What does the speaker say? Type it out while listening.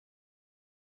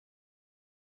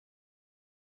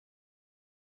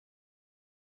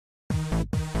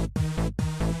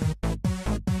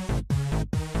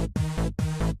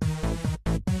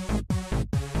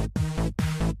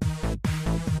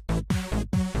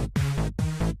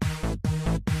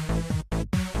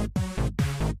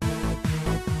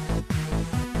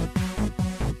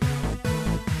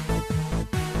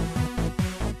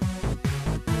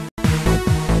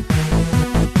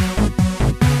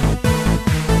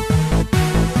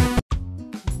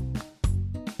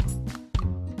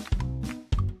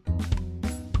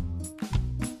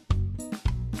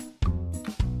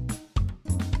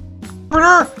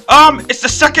Brother, is the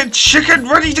second chicken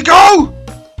ready to go?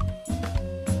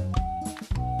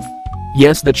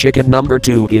 Yes, the chicken number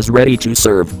 2 is ready to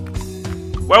serve.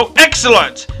 Well,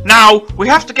 excellent! Now, we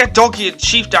have to get Doggy and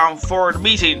Chief down for the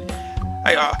meeting.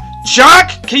 Hey,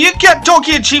 Jack, can you get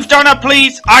Doggy and Chief down there,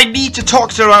 please? I need to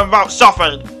talk to them about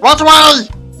something. Right away!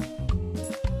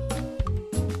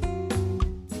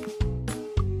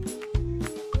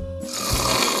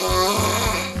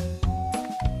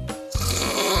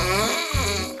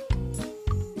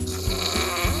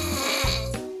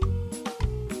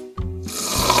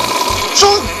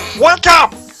 Chief, wake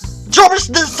up! Jobbers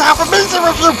needs to have a meeting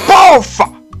with you both!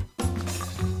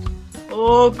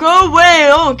 Oh, go away! I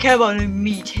don't care about a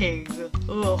meeting.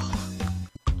 Ugh.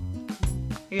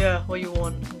 Yeah, what you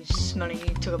want? You smelly,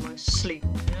 you took up my sleep.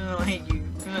 Oh, I hate you.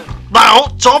 Ugh. Now,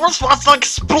 Jobbers wants to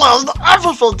explain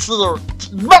everything to you.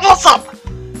 Listen!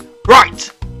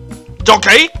 Right.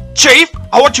 Doggy, Chief,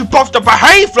 I want you both to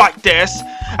behave like this.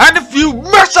 And if you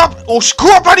mess up or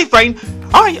screw up anything,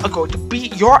 I am going to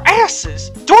beat your asses.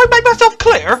 Do I make myself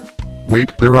clear?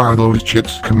 Wait, there are those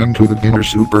chicks coming to the dinner,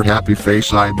 super happy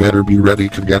face. I better be ready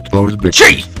to get those bitches.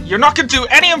 Chief, you're not going to do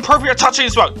any inappropriate touching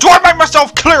as well. Do I make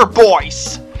myself clear,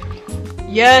 boys?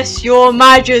 Yes, your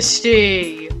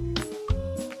majesty.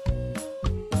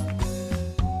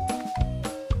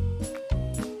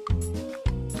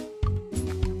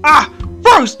 Ah,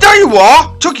 Rose, there you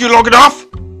are. Took you long enough.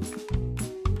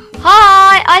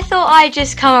 Hi, I thought I'd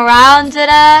just come around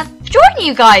and join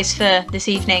you guys for this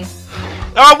evening.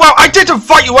 Well, I did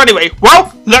invite you anyway.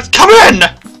 Well, let's come in.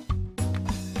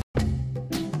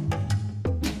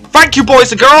 Thank you,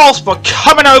 boys and girls, for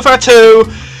coming over to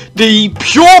the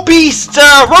Pure Beast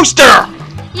Roaster.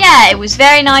 Yeah, it was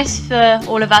very nice for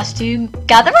all of us to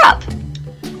gather up.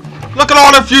 Look at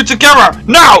all of you together.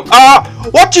 Now,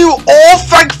 what are you all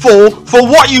thankful for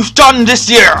what you've done this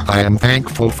year? I am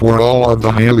thankful for all of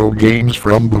the Halo games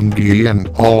from Bungie and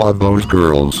all of those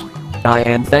girls. I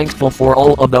am thankful for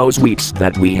all of those weeks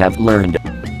that we have learned.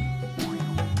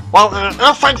 Well,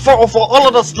 I'm thankful for all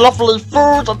of this lovely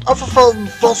food and everything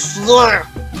this year.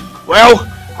 Well,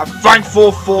 I'm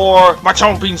thankful for my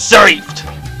child being saved.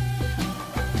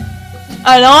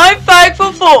 And I'm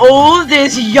thankful for all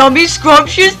this yummy,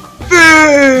 scrumptious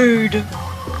food.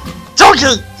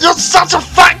 Doggy, you're such a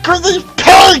fat, greedy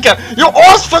pig! You're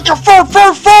always thinking food!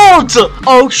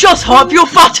 Oh, shut up, you're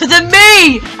fatter than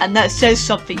me! And that says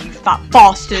something, you fat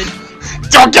bastard.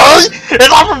 Doggy,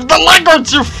 enough of the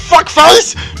language, you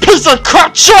fuckface! Piece of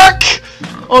crap chick!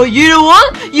 Oh, you know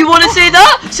what? You want to say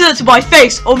that? Say that to my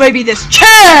face, or maybe this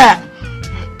chair!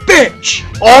 Bitch!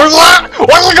 Oh yeah?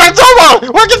 What are you gonna do,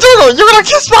 man? What are you gonna do? You're gonna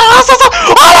kiss my ass?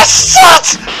 Oh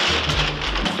shit!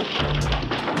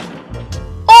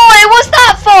 Oi, what's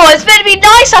that for? It's meant to be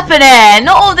nice up in here,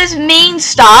 not all this mean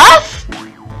stuff.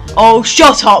 Oh,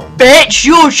 shut up, bitch!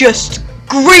 You're just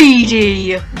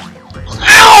greedy!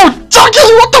 Ow! Doggy,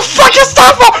 what the fuck is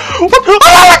that for? What? I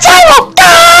want to tell you!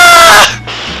 Ah!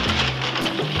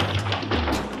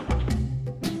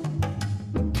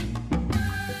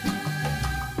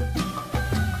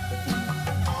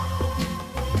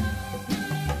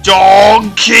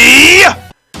 Donkey!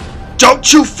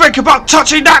 Don't you think about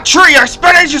touching that tree I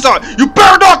spent ages on! You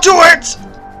better not do it!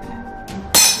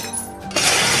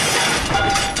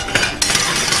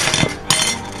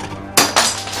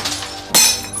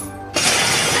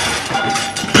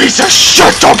 Piece of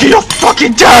shit, Donkey, you're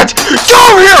fucking dead! Get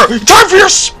over here! Time for your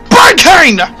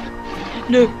spanking!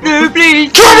 No, no,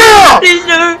 please! Come here! Please,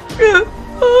 no, no!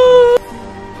 Oh.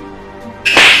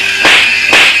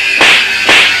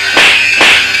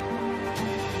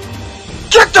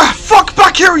 Get the fuck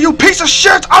back here, you piece of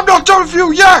shit! I'm not done with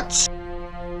you yet!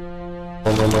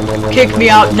 Kick me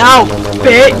out now,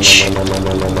 bitch!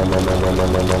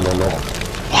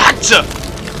 What?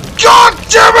 God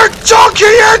damn it,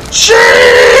 Donkey and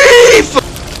Chief!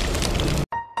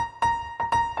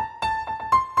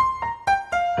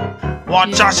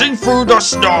 One dashing through the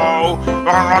snow,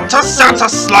 on to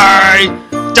Santa's sleigh,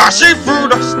 dashing through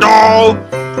the snow.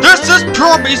 This is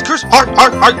pure beast Christmas.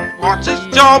 What is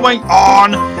going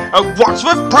on? What's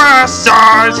with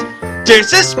presents?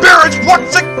 This is spirits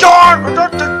once again.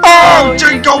 Oh,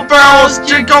 jingle bells,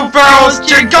 jingle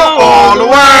all the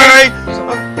way.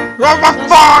 My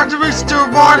father is still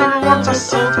one of the ones I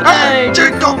sold. Hey,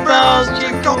 jingle bells,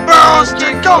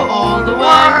 jingle all the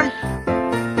way.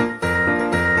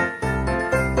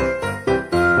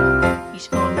 You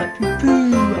smell like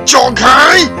poo-poo.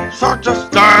 Donkey, such a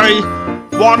stay.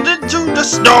 Wandered to the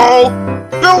snow,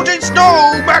 building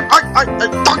snowman.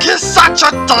 Donkey is such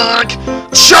a dog.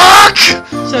 Chuck!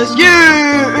 Says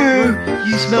you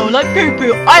You smell like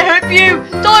poo-poo. I hope you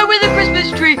die with a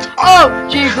Christmas tree. Oh,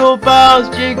 jingle bells,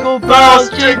 jingle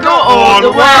all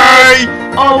the way.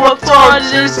 Oh, what fun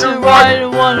it is to ride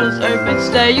in one of those open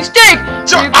sleigh. You stink!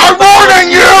 I'm warning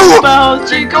you! Jingle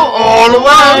bells, jingle all the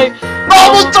way.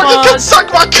 Mama, you can suck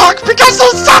my cock because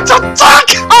I'm such a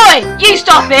dick! Oi! You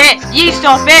stop it! You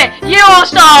stop it! You all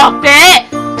stop it!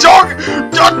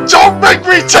 Don't make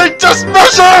me take this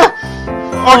measure!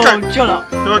 Okay. Oh, shut up.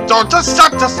 Just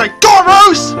say, go,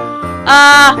 Rose!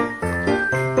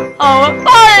 Oh, what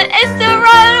fun! It's the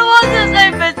ride of one of those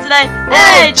open sleigh.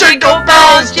 Hey, jingle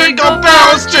bells, jingle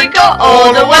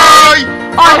all the way.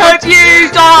 I hope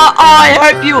you die. I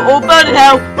hope you all burn in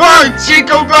hell. Hey,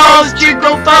 jingle bells,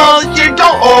 jingle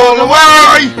all the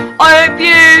way. I hope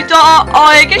you die.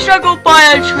 I get strangled by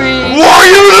a tree. Why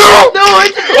you little? No,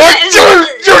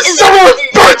 You son of a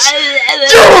bitch!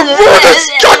 You ruined this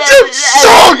goddamn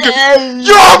song!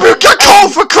 You get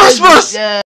called for Christmas!